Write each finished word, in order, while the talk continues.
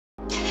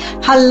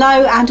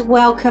Hello and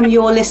welcome.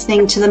 You're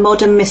listening to the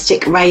Modern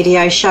Mystic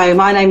Radio Show.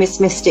 My name is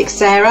Mystic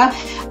Sarah.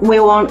 We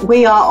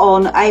are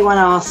on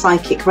A1R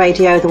Psychic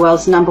Radio, the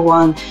world's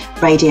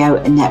 #1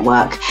 radio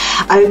network.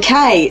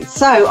 Okay,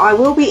 so I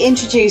will be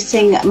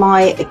introducing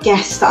my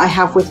guest that I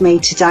have with me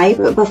today.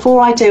 But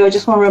before I do, I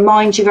just want to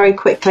remind you very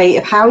quickly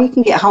of how you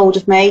can get hold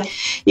of me.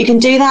 You can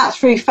do that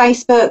through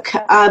Facebook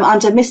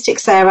under Mystic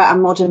Sarah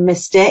and Modern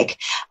Mystic.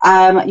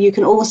 You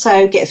can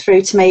also get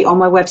through to me on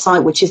my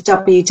website, which is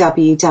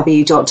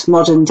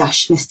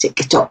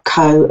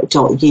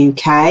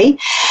www.modern-mystic.co.uk.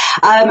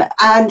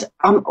 And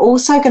I'm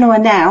also going to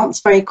announce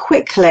very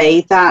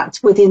quickly that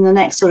within the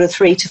next sort of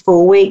 3 to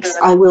 4 weeks,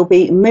 I will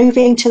be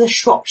moving to the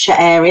Shropshire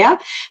area.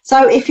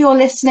 So if you're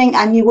listening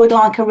and you would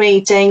like a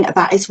reading,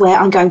 that is where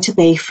I'm going to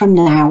be from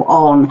now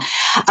on.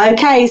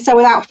 Okay, so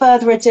without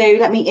further ado,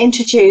 let me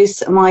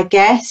introduce my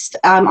guest.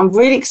 I'm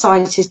really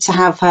excited to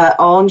have her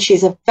on.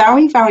 She's a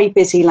very, very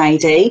busy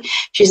lady.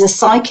 She's a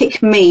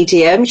psychic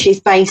medium. She's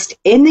based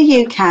in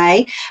the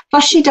UK,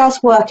 plus she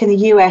does work in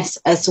the US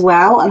as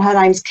well, and her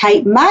name's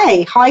Kate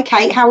May. Hi,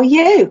 Kate, how are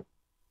you?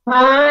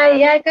 Hi,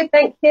 yeah, good,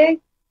 thank you.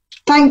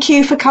 Thank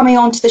you for coming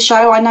on to the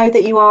show. I know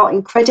that you are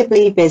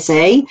incredibly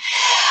busy.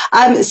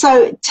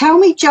 So tell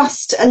me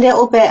just a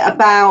little bit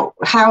about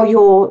how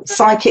your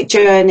psychic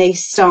journey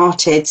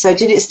started. So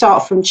did it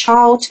start from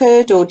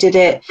childhood, or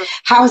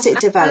how has it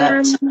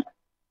developed?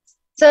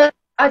 So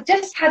I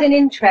just had an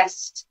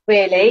interest,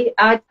 really.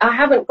 I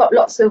haven't got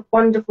lots of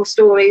wonderful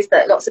stories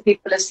that lots of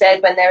people have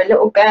said when they're a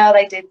little girl,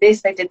 they did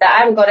this, they did that. I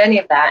haven't got any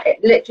of that.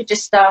 It literally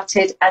just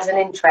started as an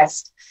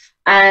interest.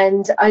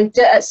 And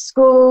at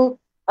school,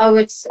 I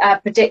would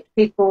predict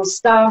people's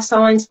star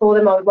signs for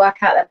them. I would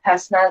work out their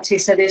personality.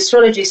 So the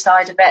astrology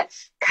side of it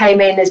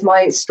came in as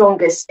my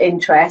strongest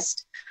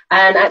interest.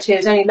 And actually, it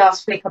was only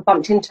last week I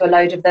bumped into a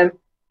load of them.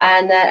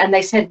 And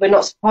they said, we're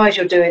not surprised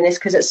you're doing this,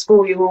 because at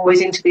school you were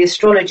always into the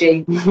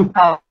astrology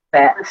part of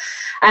it.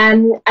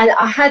 And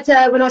I had,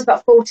 when I was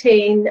about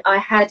 14, I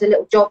had a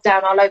little job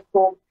down our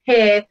local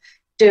pier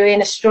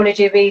doing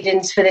astrology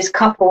readings for this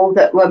couple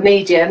that were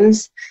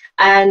mediums.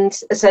 And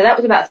so that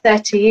was about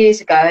 30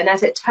 years ago. And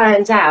as it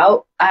turns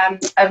out,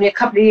 only a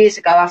couple of years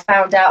ago, I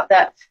found out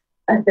that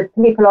the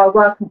people I was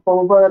working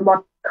for were my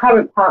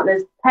current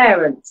partner's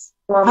parents.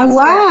 Oh,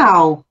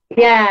 wow.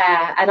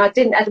 Yeah. And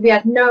we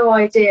had no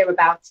idea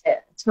about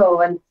it at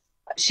all. And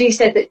she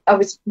said that I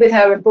was with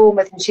her in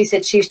Bournemouth, and she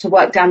said she used to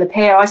work down the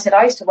pier. I said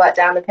I used to work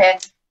down the pier.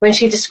 When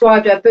she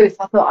described her booth,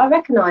 I thought, I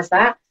recognise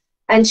that.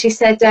 And she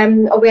said,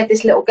 we had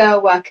this little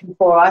girl working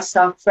for us,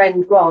 our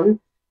friend Ron.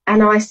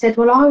 And I said,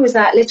 well, I was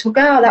that little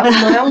girl. That was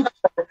my uncle.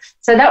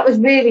 So that was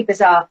really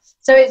bizarre.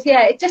 So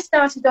it just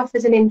started off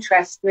as an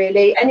interest,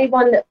 really.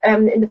 Anyone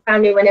in the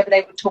family, whenever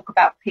they would talk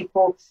about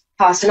people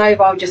passing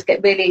over, I would just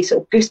get really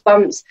sort of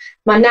goosebumps.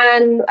 My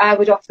nan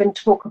would often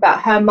talk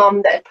about her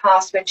mum that had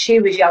passed when she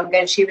was younger,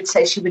 and she would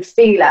say she would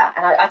feel her.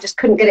 And I just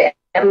couldn't get it.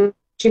 What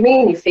do you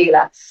mean you feel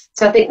her?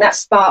 So I think that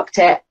sparked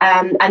it.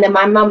 And then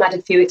my mum had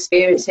a few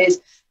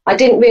experiences. I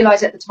didn't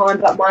realise at the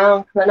time, but my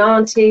uncle and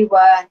auntie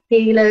were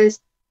healers.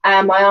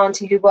 My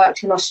auntie who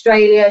worked in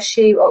Australia,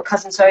 she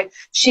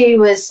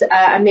was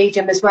a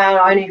medium as well.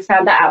 I only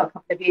found that out a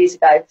couple of years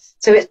ago.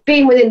 So it's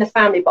been within the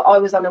family, but I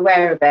was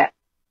unaware of it.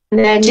 And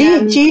then,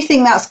 do you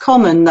think that's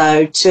common,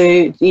 though,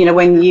 to,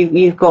 when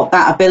you've got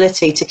that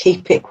ability to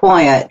keep it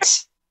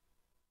quiet?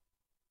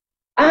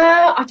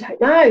 I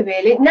don't know,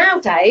 really. I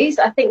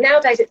think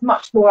nowadays it's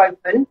much more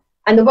open.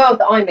 And the world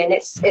that I'm in,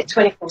 it's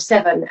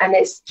 24/7, and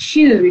it's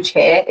huge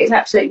here. It's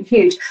absolutely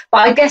huge.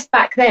 But I guess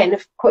back then,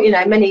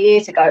 many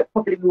years ago, it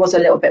probably was a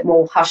little bit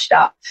more hushed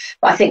up.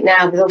 But I think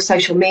now, with all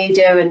social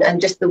media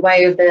and just the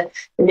way of the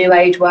new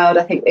age world,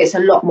 I think it's a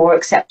lot more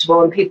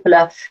acceptable, and people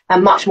are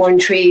much more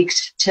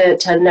intrigued to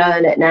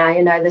learn it now.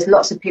 There's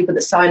lots of people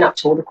that sign up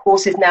to all the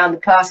courses now and the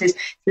classes.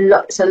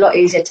 It's a lot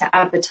easier to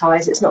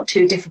advertise. It's not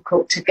too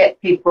difficult to get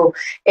people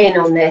in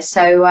on this.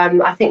 So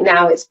I think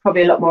now it's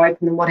probably a lot more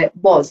open than what it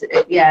was.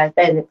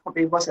 Then it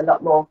probably was a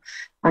lot more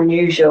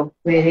unusual,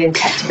 really, and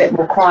kept a bit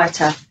more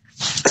quieter.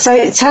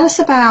 So tell us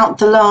about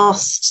the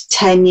last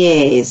 10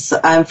 years.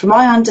 From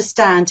my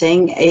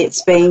understanding,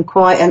 it's been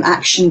quite an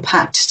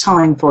action-packed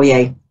time for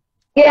you.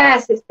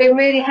 Yes, it's been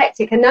really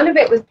hectic, and none of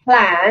it was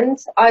planned.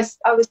 I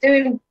was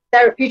doing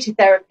beauty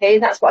therapy,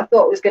 and that's what I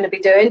thought I was going to be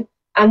doing.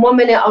 And one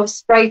minute I was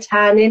spray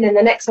tanning, and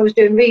the next I was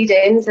doing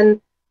readings,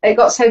 and it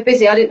got so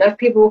busy I didn't know if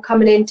people were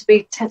coming in to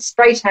be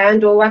spray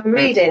tanned or have a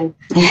reading.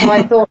 So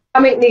I thought,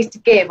 something needs to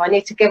give. I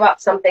need to give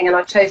up something, and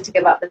I chose to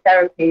give up the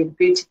therapy, the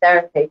beauty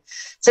therapy.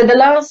 So the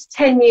last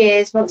 10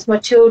 years, once my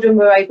children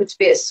were able to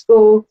be at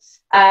school,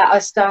 I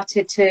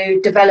started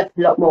to develop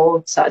a lot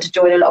more, started to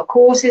join a lot of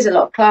courses, a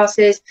lot of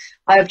classes.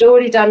 I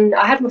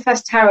had my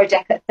first tarot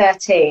deck at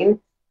 13,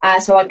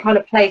 so I kind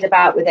of played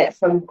about with it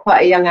from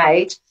quite a young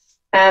age.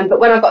 But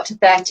when I got to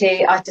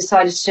 30, I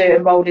decided to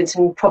enroll in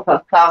some proper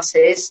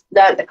classes,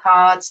 learnt the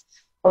cards.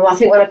 Well, I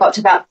think when I got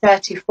to about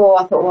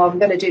 34, I thought, well, I'm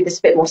going to do this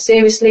a bit more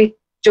seriously,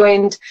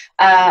 joined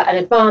an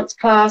advanced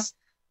class.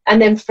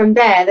 And then from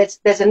there,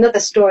 there's another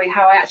story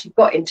how I actually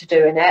got into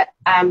doing it.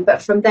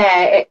 But from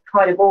there, it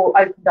kind of all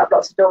opened up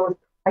lots of doors.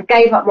 I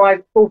gave up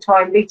my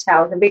full-time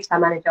retail as a retail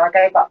manager. I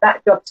gave up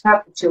that job to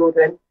have the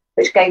children,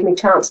 which gave me a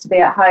chance to be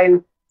at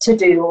home to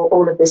do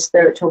all of this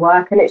spiritual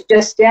work. And it's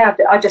just,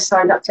 I just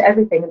signed up to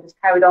everything and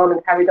just carried on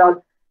and carried on.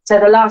 So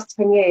the last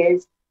 10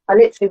 years, I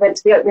literally went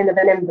to the opening of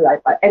an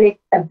envelope, like any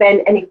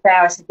event, any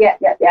fair. I said, yeah,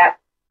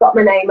 got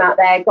my name out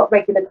there, got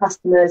regular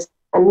customers.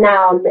 And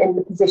now I'm in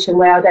the position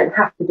where I don't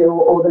have to do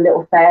all the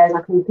little fairs.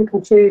 I can pick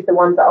and choose the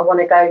ones that I want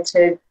to go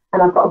to.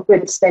 And I've got a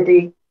good,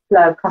 steady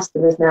flow of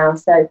customers now.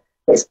 So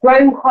it's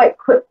grown quite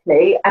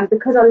quickly. And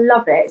because I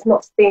love it, it's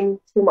not been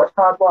too much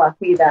hard work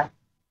either.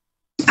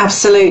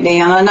 Absolutely.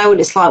 And I know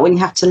what it's like when you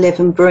have to live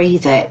and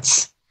breathe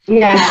it.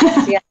 Yeah.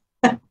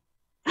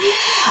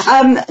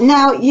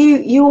 Now,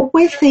 you're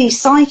with the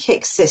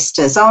Psychic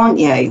Sisters, aren't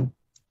you?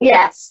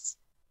 Yes.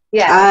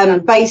 Yeah.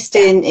 Based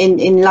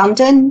in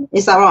London,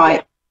 is that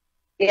right?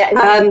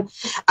 Yeah.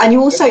 And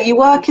you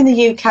work in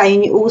the UK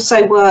and you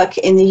also work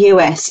in the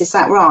US, is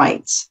that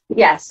right?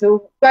 Yes,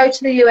 we'll go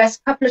to the US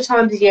a couple of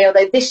times a year,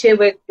 although this year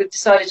we've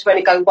decided to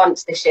only go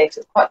once this year because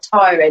it's quite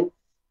tiring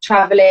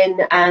travelling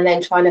and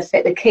then trying to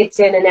fit the kids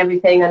in and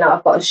everything. And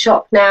I've got a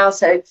shop now,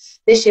 so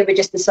this year we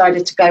just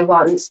decided to go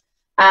once.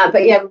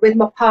 But yeah, with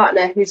my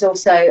partner, who's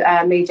also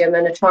a medium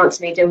and a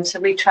trance medium, so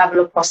we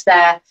travel across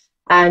there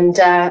and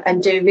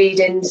do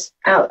readings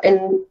out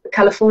in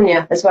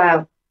California as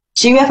well.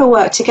 Do you ever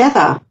work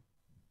together?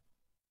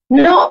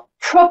 Not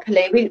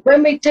properly.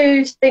 When we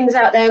do things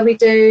out there, we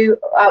do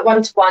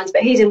one-to-ones,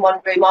 but he's in one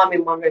room, I'm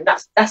in one room.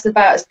 That's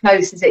about as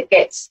close as it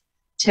gets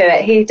to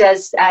it. He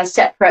does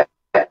separate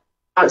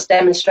dance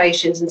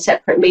demonstrations and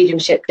separate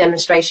mediumship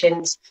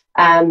demonstrations,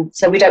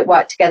 so we don't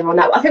work together on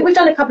that. I think we've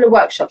done a couple of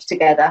workshops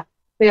together.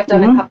 We have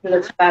done a couple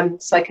of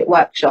psychic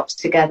workshops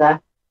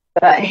together,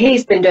 but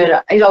he's been doing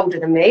it. He's older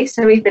than me,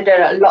 so he's been doing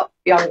it a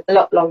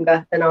lot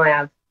longer than I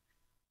have.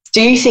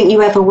 Do you think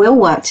you ever will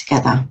work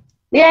together?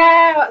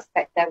 Yeah, I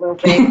expect there will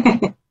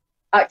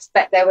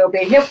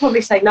be. He'll probably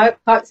say, no,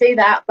 can't see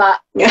that.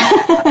 But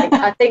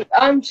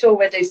I'm sure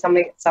we'll do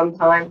something at some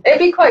time. It'd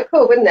be quite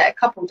cool, wouldn't it? A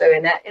couple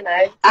doing it, you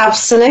know.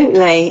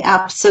 Absolutely.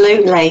 So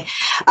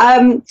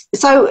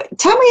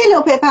tell me a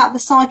little bit about the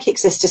Psychic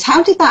Sisters.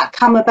 How did that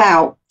come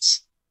about?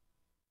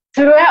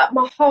 Throughout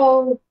my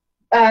whole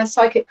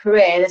psychic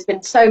career, there's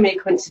been so many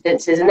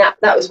coincidences, and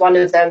that was one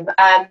of them.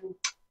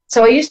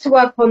 So I used to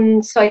work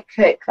on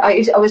psychic.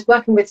 I was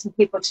working with some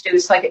people to do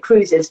with psychic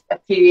cruises a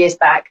few years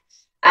back,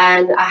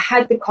 and I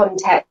had the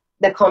contact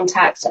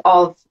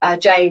of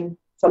Jane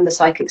from the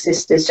Psychic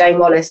Sisters, Jane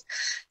Wallace.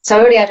 So I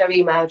already had her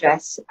email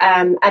address.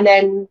 And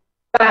then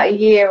about a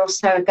year or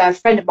so ago, a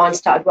friend of mine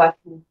started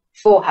working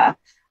for her,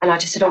 and I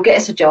just said, "Oh, get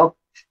us a job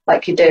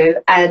like you do."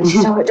 And she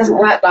said, "Oh, it doesn't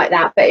work like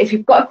that. But if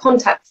you've got a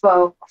contact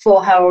for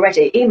her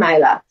already,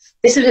 email her."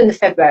 This was in the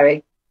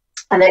February.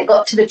 And then it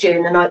got to the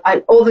June, and I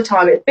all the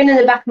time, it's been in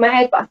the back of my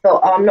head, but I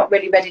thought, I'm not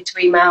really ready to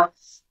email.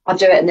 I'll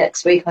do it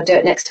next week. I'll do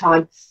it next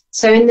time.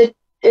 So in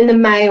the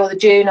May or the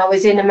June, I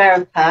was in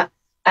America,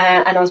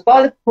 and I was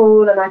by the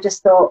pool, and I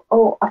just thought,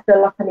 I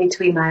feel like I need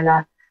to email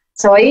her.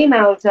 So I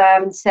emailed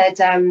her and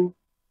said, I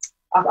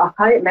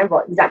can't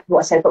remember exactly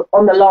what I said, but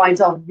on the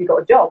lines of, have you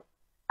got a job?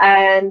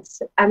 And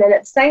then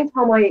at the same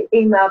time, I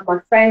emailed my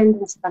friend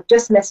and said, I've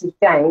just messaged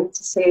Jane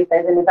to see if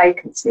there's any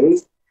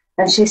vacancies.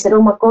 And she said,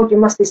 "Oh my God, you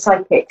must be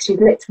psychic." She's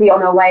literally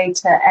on her way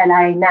to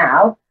LA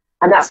now,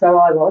 and that's where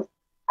I was.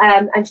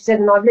 And she said,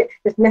 and I've literally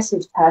just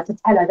messaged her to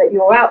tell her that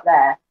you're out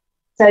there.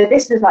 So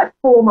this was like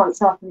 4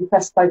 months after we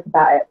first spoke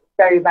about it.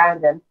 Very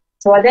random.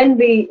 So I then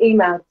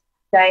emailed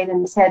Jane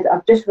and said,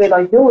 "I've just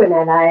realised you're in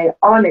LA,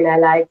 I'm in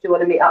LA. Do you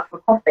want to meet up for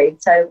coffee?"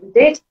 So we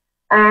did.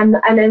 And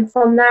then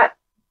from that,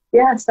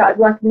 I started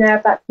working there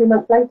about 2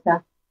 months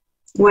later.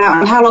 Wow.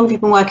 And how long have you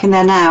been working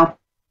there now?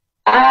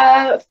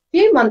 A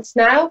few months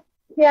now.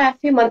 Yeah, a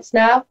few months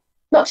now.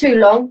 Not too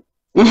long.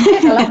 I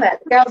love it.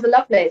 The girls are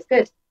lovely. It's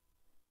good.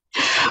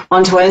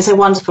 Wonderful. It's a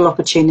wonderful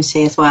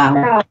opportunity as well.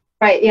 Oh,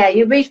 right. Yeah,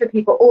 you read for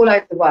people all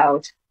over the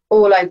world.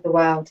 All over the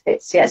world.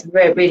 It's a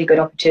really good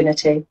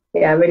opportunity.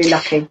 Yeah, really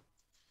lucky.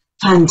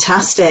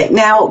 Fantastic.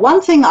 Now, one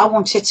thing I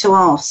wanted to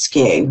ask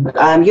you,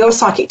 you're a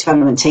psychic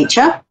development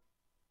teacher.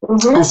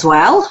 As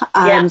well,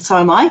 so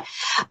am I.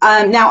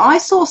 Now, I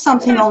saw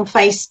something on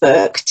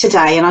Facebook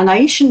today, and I know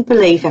you shouldn't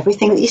believe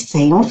everything that you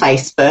see on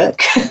Facebook,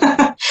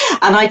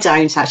 and I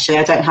don't actually.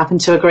 I don't happen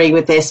to agree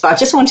with this, but I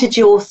just wanted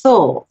your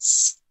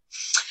thoughts.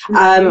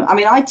 I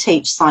mean, I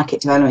teach psychic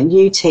development,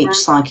 you teach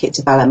psychic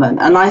development,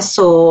 and I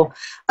saw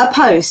a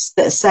post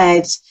that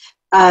said,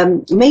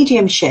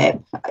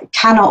 mediumship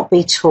cannot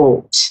be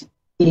taught.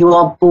 You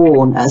are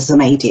born as a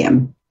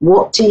medium.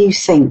 What do you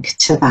think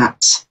to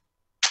that?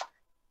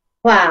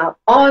 Wow,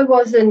 I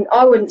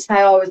wouldn't say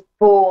I was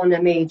born a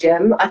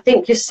medium. I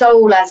think your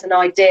soul has an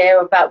idea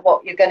about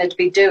what you're going to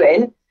be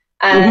doing,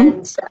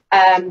 and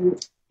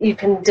you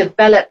can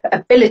develop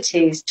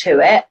abilities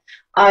to it.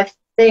 I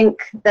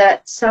think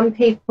that some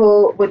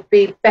people would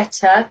be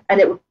better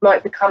and it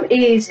might become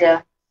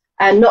easier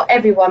and not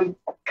everyone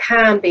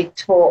can be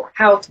taught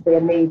how to be a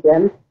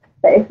medium.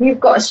 But if you've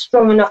got a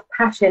strong enough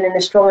passion and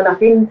a strong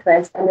enough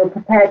interest, and you're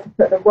prepared to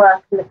put the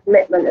work and the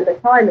commitment and the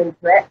time into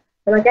it,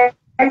 then I guess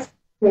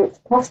it's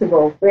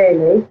possible,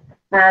 really.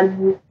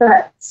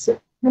 But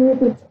can you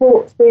be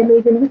taught to be a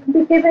medium? You can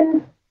be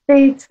given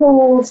the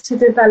tools to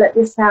develop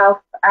yourself,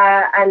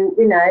 and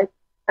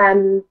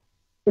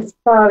as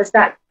far as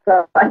that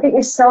goes, I think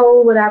your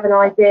soul would have an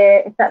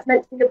idea if that's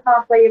meant to be your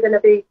pathway. You're going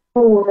to be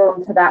pulled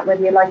on to that,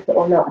 whether you like it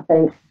or not, I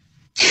think.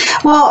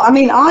 Well, I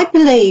mean, I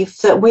believe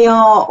that we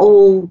are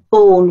all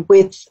born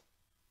with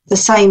the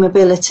same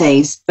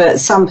abilities, but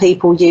some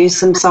people use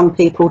them, some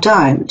people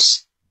don't.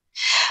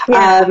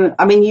 Yeah.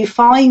 I mean, you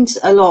find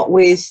a lot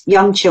with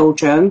young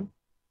children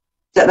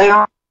that they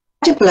are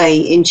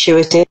incredibly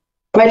intuitive,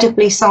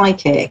 incredibly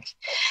psychic.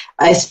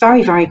 It's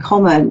very, very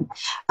common.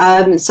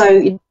 So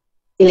the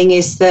feeling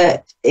is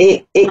that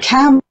it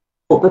can,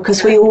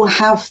 because we all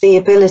have the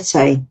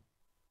ability.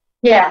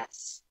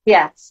 Yes.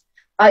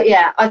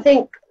 I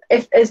think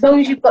as long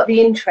as you've got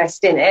the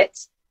interest in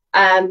it,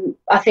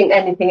 I think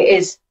anything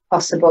is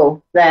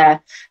possible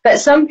there. But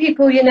some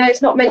people,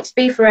 it's not meant to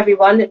be for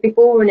everyone. It'd be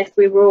boring if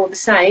we were all the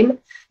same.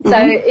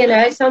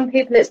 So, some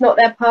people, it's not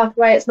their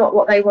pathway, it's not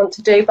what they want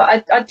to do.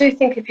 But I do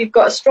think if you've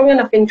got a strong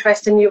enough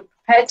interest and you're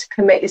prepared to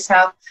commit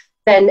yourself,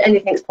 then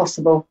anything's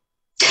possible.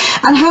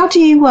 And how do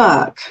you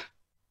work?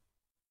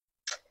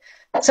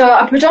 So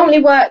I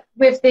predominantly work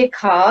with the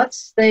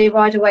cards, the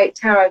Rider-Waite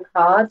tarot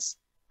cards.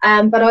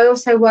 But I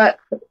also work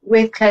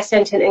with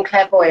clairsentient and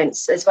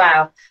clairvoyance as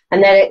well.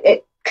 And then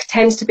it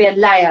tends to be a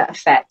layer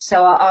effect.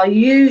 So I'll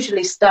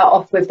usually start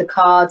off with the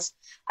cards,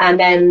 and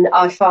then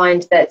I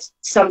find that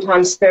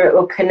sometimes spirit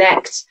will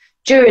connect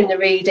during the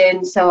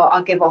reading. So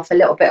I'll give off a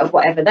little bit of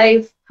whatever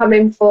they've come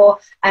in for,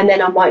 and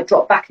then I might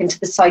drop back into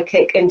the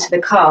psychic, into the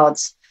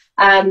cards.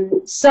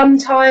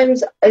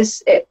 Sometimes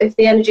if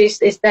the energy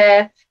is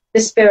there,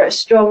 the spirit is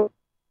strong,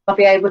 I'll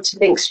be able to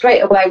link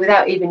straight away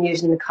without even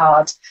using the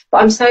cards.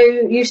 But I'm so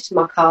used to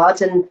my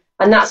cards, and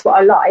that's what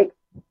I like,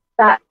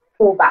 that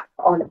fall back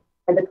on it.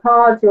 And the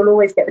cards, you'll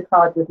always get the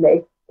cards with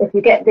me. If you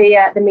get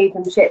the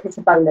mediumship, it's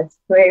a bonus.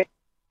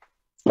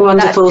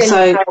 Wonderful.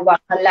 So I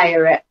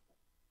layer it.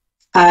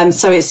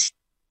 So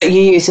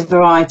you use a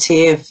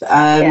variety of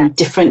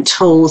different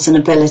tools and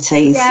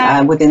abilities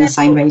within the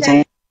same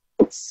reading.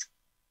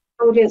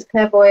 Audience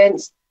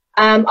clairvoyance.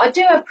 I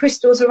do have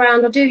crystals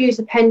around. I do use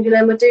a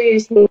pendulum. I do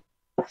use mainly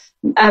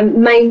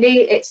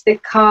it's the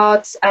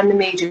cards and the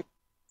medium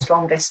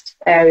strongest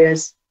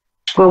areas.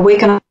 Well, we're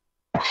going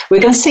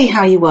to see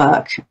how you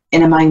work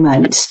in a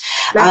moment.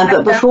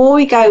 But before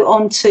we go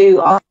on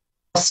to our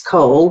last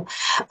call,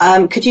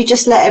 could you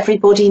just let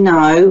everybody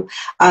know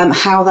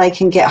how they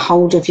can get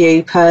hold of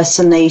you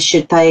personally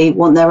should they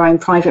want their own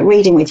private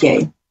reading with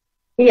you?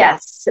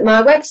 Yes,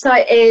 my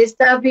website is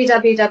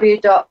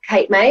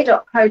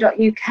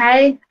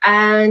www.katemay.co.uk,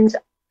 and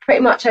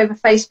pretty much over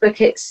Facebook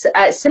it's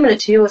similar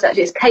to yours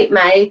actually. It's Kate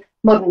May,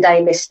 Modern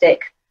Day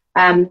Mystic.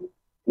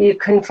 You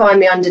can find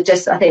me under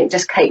just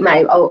Kate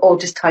May, or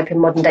just type in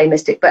Modern Day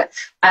Mystic, but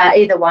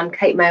either one,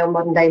 Kate May or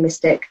Modern Day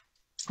Mystic.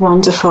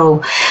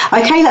 Wonderful.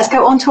 Okay, let's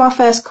go on to our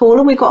first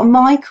caller. We've got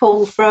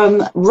Michael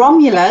from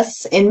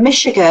Romulus in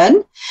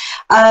Michigan.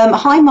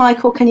 Hi,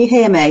 Michael, can you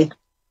hear me?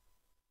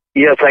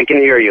 Yes, I can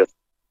hear you.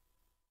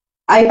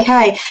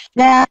 Okay,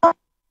 now to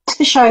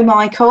the show,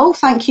 Michael.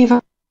 Thank you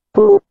for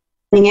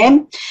calling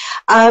in.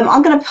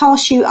 I'm going to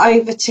pass you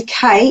over to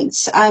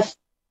Kate.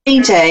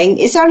 Reading.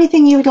 Is there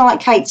anything you would like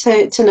Kate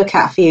to look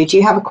at for you? Do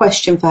you have a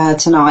question for her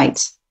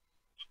tonight?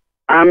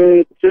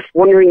 I'm just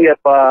wondering if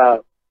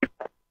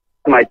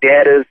my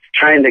dad is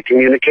trying to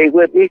communicate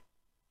with me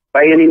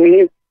by any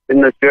means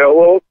in the spirit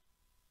world.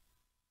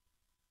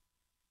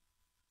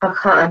 I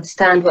can't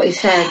understand what he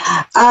said.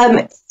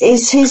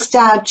 Is his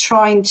dad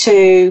trying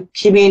to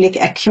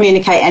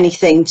communicate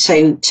anything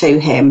to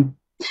him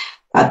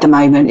at the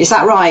moment? Is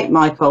that right,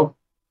 Michael?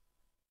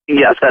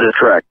 Yes, that is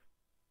correct.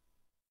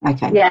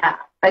 Okay. Yeah,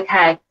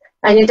 okay.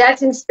 And your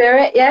dad's in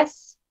spirit,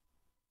 yes?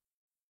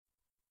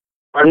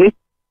 Pardon me?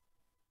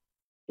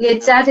 Your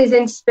dad is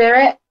in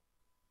spirit?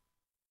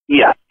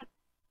 Yes.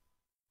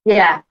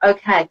 Yeah,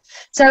 okay.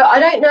 So I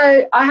don't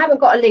know, I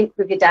haven't got a link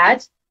with your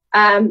dad.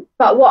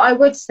 But what I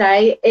would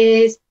say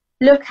is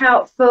look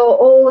out for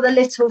all the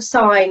little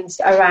signs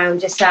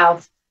around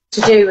yourself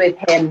to do with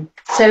him.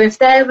 So if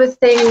there were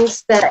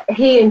things that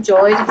he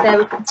enjoyed, if there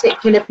were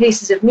particular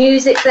pieces of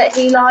music that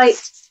he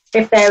liked,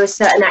 if there were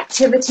certain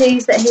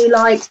activities that he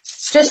liked,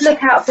 just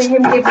look out for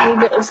him giving you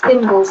little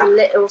symbols and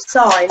little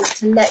signs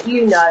to let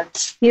you know.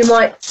 You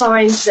might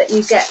find that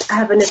you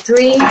having a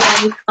dream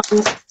where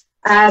he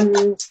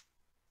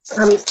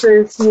comes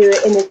through to you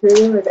in a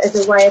dream as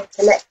a way of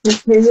connecting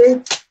to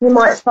you. You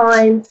might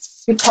find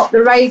you pop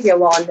the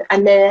radio on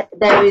and there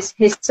is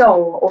his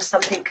song or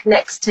something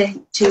connects to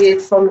you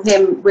from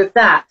him with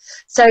that.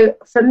 So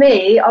for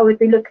me, I would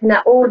be looking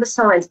at all the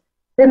signs.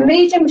 The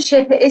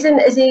mediumship, it isn't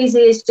as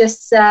easy as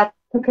just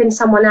picking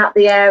someone out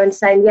the air and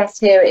saying, yes,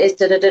 here it is,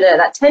 da-da-da-da.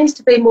 That tends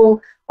to be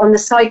more on the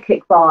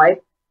psychic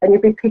vibe. and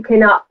you'd be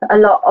picking up a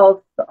lot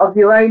of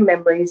your own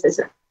memories,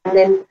 and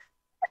then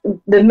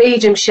the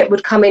mediumship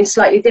would come in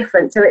slightly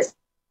different. So it's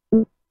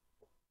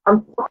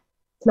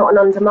not an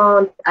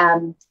on-demand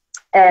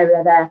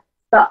area there.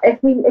 But if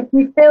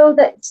you feel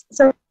that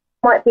someone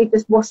might be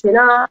just washing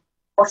up,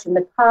 washing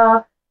the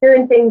car,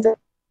 doing things,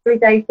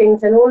 everyday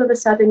things, and all of a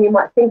sudden you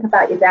might think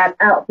about your dad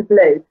out of the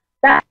blue,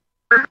 that's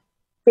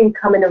been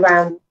coming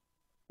around.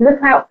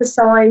 Look out for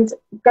signs.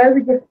 Go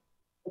with your.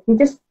 If you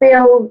just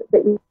feel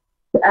that you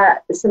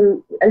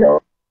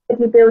if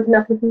you're building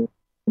up, if you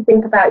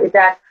think about your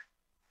dad,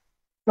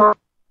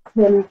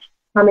 him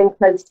coming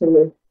close to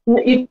you.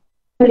 You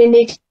really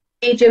need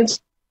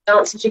mediums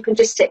answers. You can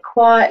just sit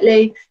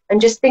quietly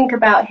and just think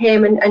about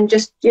him and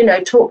just,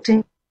 talk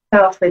to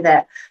himself with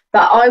it.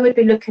 But I would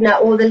be looking at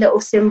all the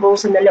little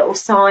symbols and the little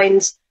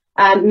signs.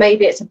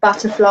 Maybe it's a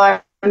butterfly,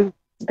 a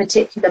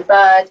particular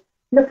bird.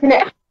 Looking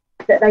at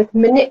that they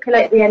can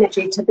manipulate the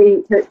energy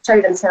to show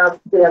themselves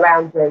to be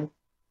around you.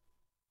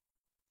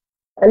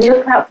 And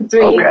look out for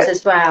dreams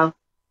as well.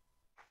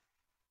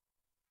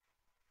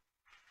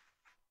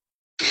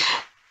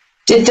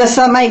 Does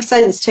that make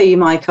sense to you,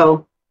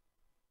 Michael?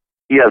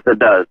 Yes, it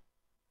does.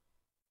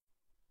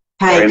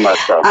 Okay. Very much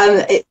so.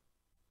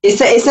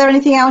 Is there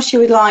anything else you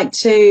would like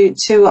to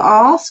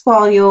ask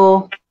while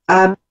you're...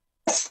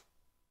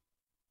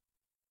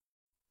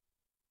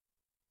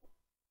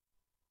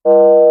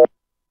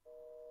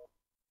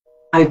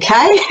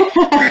 Okay.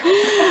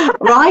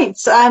 Right.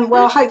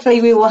 Well,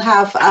 hopefully we will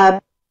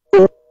have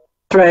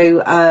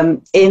through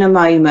in a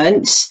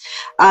moment.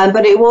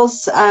 But it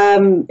was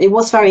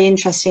very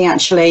interesting,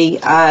 actually,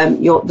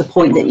 the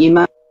point that you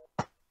made,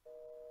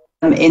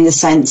 in the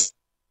sense,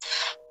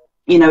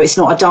 it's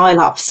not a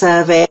dial-up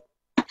service,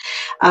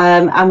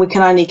 and we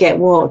can only get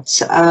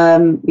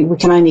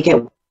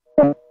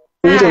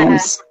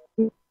mediums.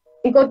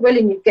 God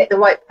willing, you get the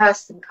right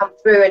person come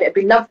through, and it'd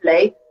be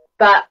lovely.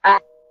 But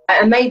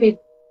and maybe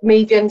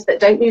mediums that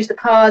don't use the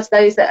cards,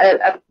 those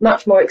that are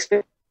much more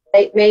experienced,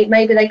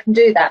 maybe they can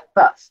do that.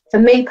 But for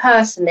me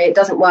personally, it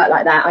doesn't work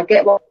like that. I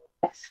get one,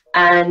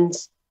 and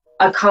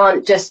I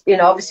can't just,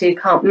 obviously you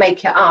can't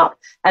make it up.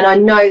 And I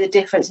know the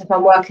difference if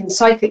I'm working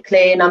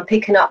psychically and I'm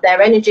picking up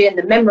their energy and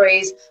the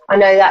memories. I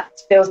know that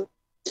feels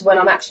when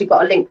I'm actually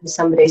got a link with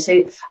somebody. So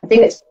I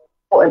think it's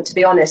important to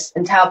be honest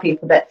and tell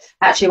people that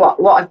actually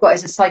what I've got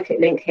is a psychic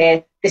link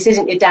here. This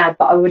isn't your dad,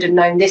 but I would have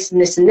known this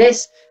and this and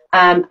this.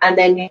 And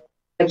then you're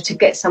able to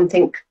get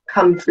something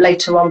come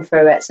later on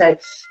through it. So,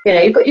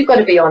 you've got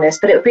to be honest,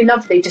 but it would be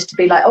lovely just to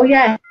be like, oh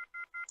yeah,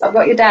 I've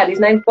got your dad, his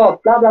name's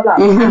Bob, blah, blah, blah.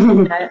 At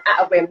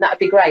a whim, that'd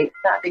be great.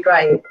 That'd be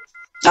great.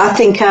 I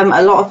think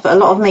a lot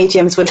of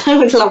mediums would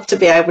love to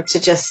be able to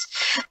just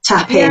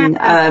tap in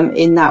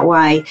that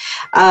way.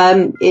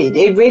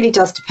 It really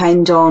does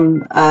depend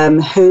on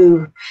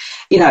who,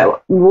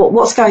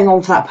 what's going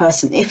on for that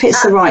person. If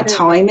it's the right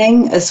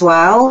timing as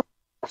well.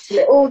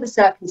 All the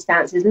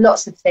circumstances,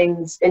 lots of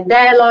things in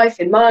their life,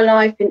 in my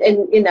life, in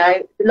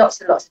lots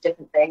and lots of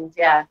different things.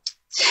 Yeah.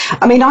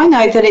 I mean, I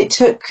know that it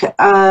took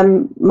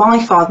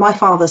my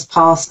father's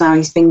passed now.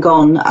 He's been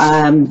gone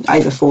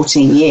over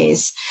 14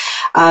 years,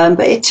 but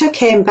it took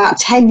him about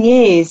 10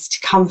 years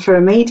to come through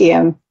a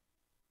medium.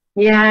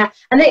 Yeah,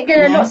 and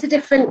again, lots of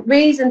different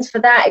reasons for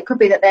that. It could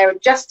be that they're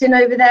adjusting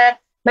over there.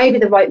 Maybe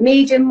the right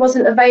medium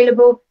wasn't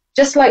available.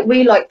 Just like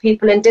we like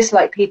people and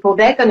dislike people,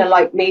 they're going to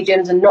like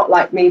mediums and not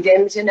like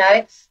mediums,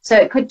 So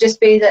it could just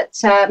be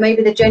that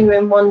maybe the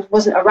genuine one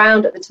wasn't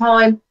around at the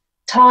time.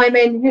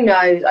 Timing, who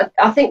knows?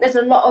 I think there's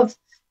a lot of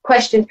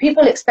questions.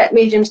 People expect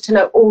mediums to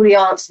know all the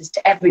answers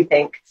to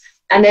everything.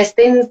 And there's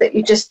things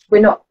that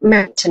we're not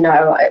meant to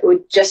know.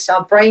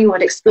 Our brain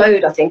would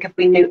explode, I think, if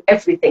we knew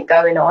everything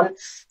going on.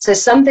 So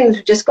some things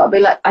we've just got to be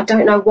like, I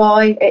don't know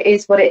why it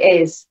is what it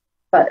is.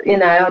 But,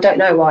 I don't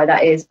know why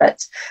that is.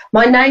 But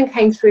my nan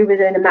came through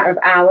within a matter of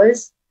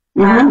hours.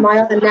 Mm-hmm. My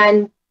other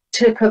nan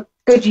took a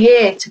good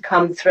year to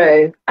come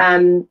through.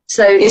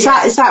 So is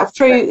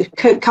that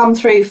could come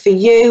through for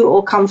you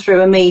or come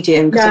through a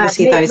medium? Because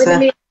obviously those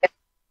are...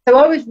 So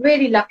I was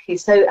really lucky.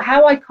 So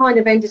how I kind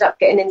of ended up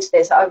getting into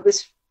this, I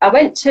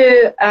went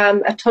to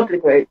a toddler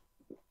group,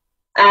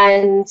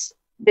 and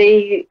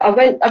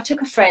I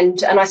took a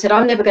friend and I said,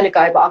 I'm never going to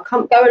go, but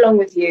I'll go along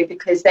with you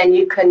because then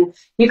you can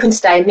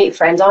stay and meet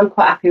friends. I'm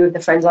quite happy with the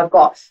friends I've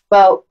got.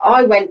 Well,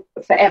 I went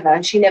forever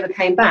and she never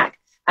came back.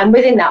 And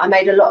within that, I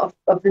made a lot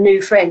of the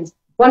new friends.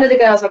 One of the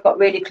girls I got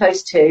really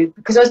close to,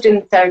 because I was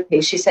doing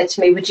therapy, she said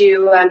to me, would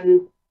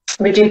you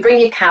bring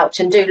your couch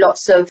and do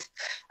lots of,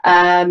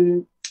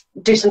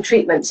 do some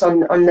treatments on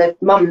the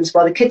mums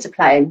while the kids are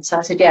playing? So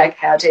I said, yeah,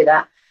 okay, I'll do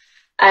that.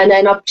 And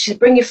then she said,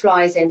 bring your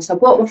flyers in. So I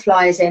brought my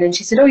flyers in and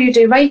she said, oh, you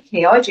do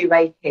Reiki? I do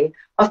Reiki.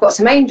 I've got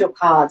some angel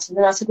cards. And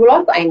then I said, well,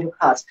 I've got angel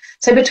cards.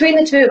 So between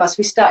the two of us,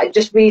 we started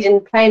just reading,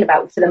 playing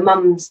about for the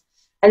mums.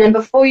 And then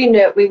before you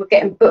knew it, we were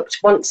getting booked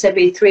once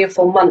every 3 or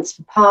 4 months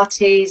for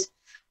parties.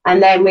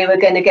 And then we were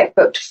going to get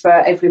booked for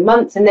every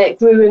month. And then it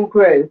grew and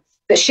grew.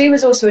 But she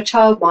was also a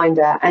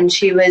childminder, and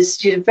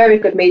she's a very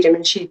good medium,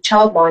 and she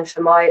childminded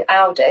for my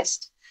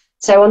eldest.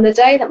 So on the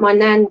day that my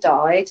nan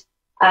died,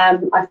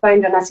 I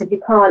phoned her and I said,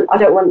 I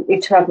don't want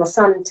you to have my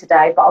son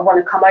today, but I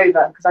want to come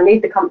over because I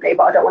need the company,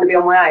 but I don't want to be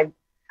on my own.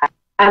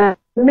 And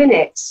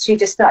minutes, she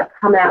just started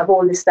coming out of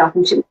all this stuff,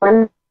 and she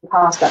went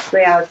past about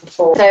 3 hours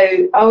before.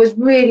 So I was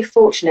really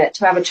fortunate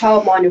to have a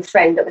childminder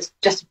friend that was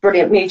just a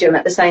brilliant medium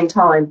at the same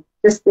time.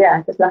 Just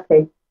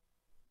lucky.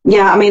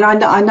 Yeah, I mean,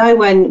 I know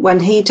when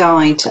he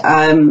died,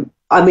 I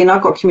mean, I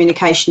got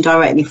communication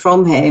directly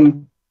from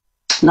him,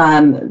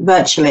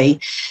 virtually,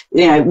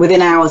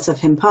 within hours of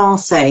him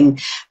passing.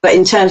 But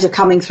in terms of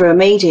coming through a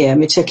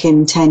medium, it took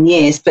him 10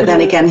 years. But then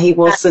again, he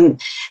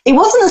wasn't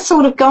the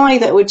sort of guy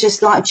that would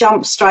just like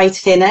jump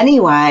straight in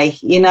anyway,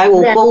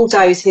 or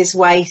bulldoze his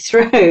way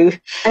through.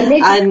 And he'd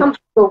be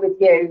comfortable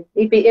with you.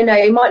 He'd be,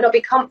 he might not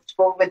be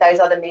comfortable with those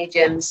other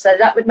mediums. So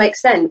that would make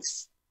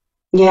sense.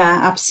 Yeah,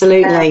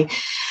 absolutely.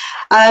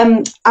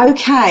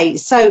 Okay,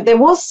 so there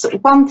was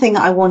one thing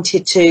that I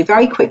wanted to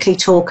very quickly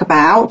talk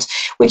about,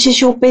 which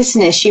is your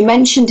business. You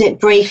mentioned it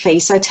briefly,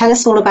 so tell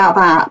us all about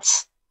that.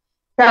 So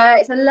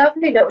it's a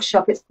lovely little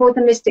shop. It's called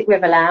the Mystic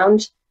River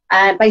Lounge,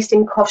 based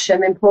in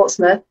Cosham in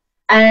Portsmouth.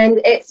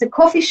 And it's a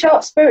coffee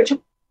shop,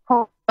 spiritual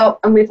coffee shop,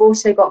 and we've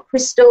also got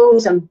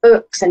crystals and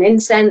books and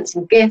incense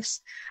and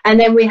gifts. And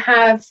then we've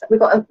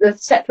got a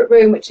separate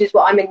room, which is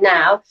what I'm in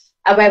now,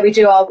 where we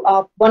do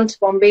our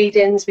one-to-one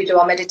readings, we do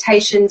our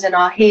meditations and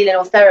our healing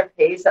or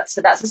therapies. That's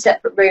a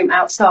separate room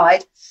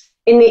outside.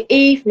 In the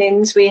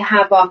evenings, we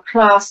have our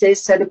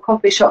classes, so the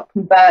coffee shop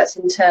converts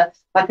into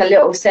like a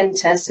little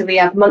centre. So we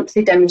have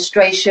monthly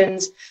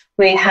demonstrations,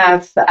 we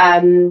have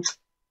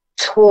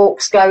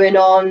talks going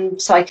on,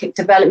 psychic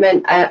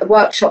development,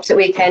 workshops at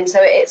weekends. So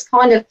it's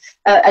kind of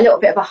a little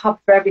bit of a hub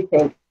for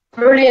everything.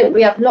 Brilliant.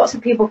 We have lots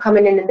of people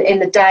coming in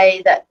the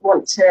day that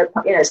want to,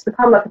 it's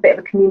become like a bit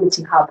of a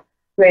community hub,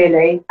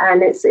 really,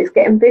 and it's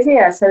getting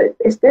busier, so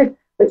it's good.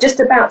 We're just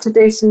about to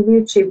do some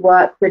YouTube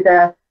work with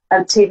a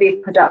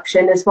TV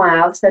production as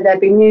well, so there'll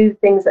be new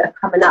things that are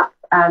coming up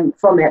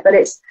from it. But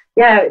it's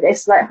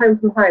like home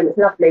from home. It's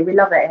lovely. We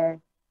love it here.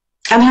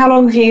 And how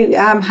long have you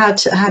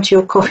had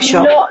your coffee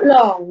shop? Not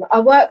long.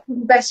 I work with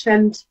my best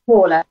friend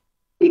Paula.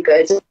 Be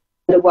good to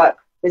work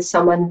with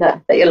someone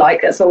that you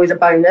like. That's always a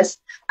bonus.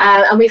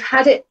 And we've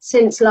had it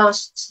since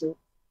last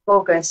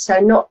August, so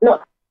not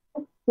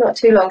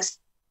too long.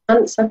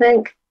 Months, I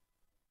think.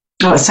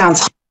 Oh, it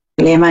sounds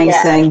really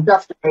amazing. Yeah,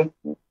 lovely.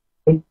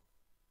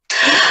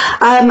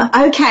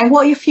 Okay,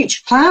 what are your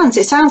future plans?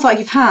 It sounds like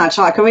you've had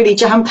like a really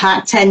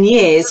jam-packed 10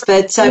 years,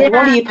 but what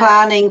are you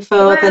planning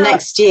for the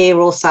next year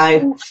or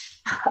so?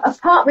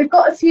 We've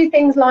got a few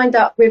things lined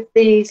up with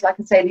these, like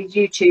I say, these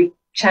YouTube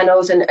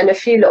channels and a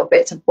few little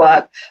bits of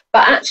work,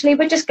 but actually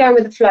we're just going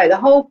with the flow. The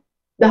whole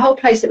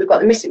place that we've got,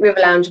 the Mystic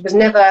River Lounge, was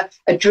never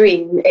a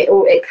dream.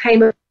 It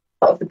came out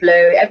of the blue.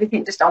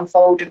 Everything just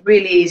unfolded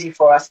really easy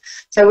for us.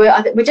 So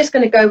we're just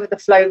going to go with the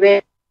flow.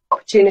 Really,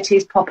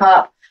 opportunities pop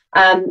up.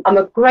 I'm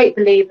a great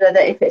believer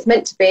that if it's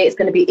meant to be, it's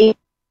going to be easy.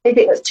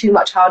 Anything that's too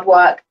much hard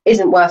work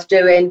isn't worth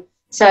doing.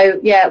 So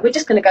yeah, we're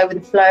just going to go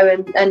with the flow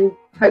and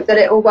hope that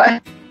it all works.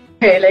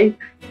 Really.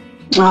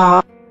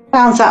 Oh,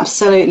 sounds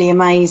absolutely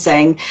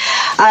amazing.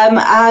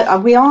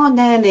 We are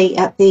nearly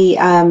at the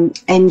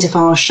end of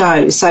our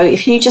show. So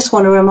if you just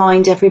want to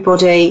remind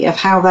everybody of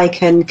how they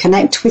can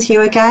connect with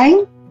you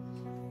again.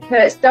 So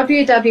it's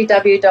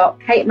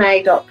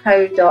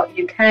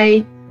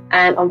www.katemay.co.uk,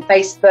 and on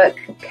Facebook,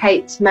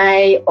 Kate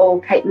May or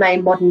Kate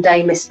May Modern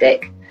Day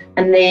Mystic.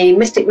 And the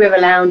Mystic River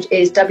Lounge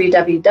is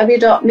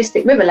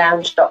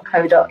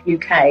www.mysticriverlounge.co.uk.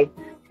 You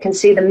can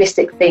see the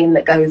mystic theme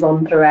that goes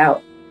on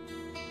throughout.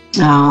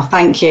 Oh,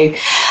 thank you.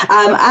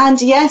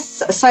 And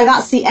yes, so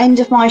that's the end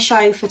of my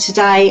show for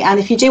today.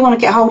 And if you do want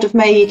to get hold of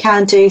me, you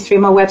can do through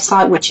my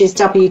website, which is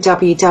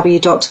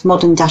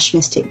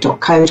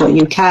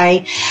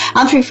www.modern-mystic.co.uk,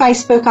 and through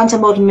Facebook under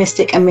Modern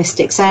Mystic and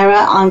Mystic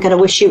Sarah. I'm going to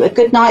wish you a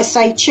good night.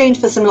 Stay tuned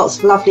for lots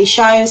of lovely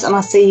shows, and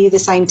I'll see you the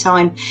same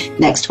time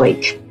next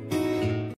week.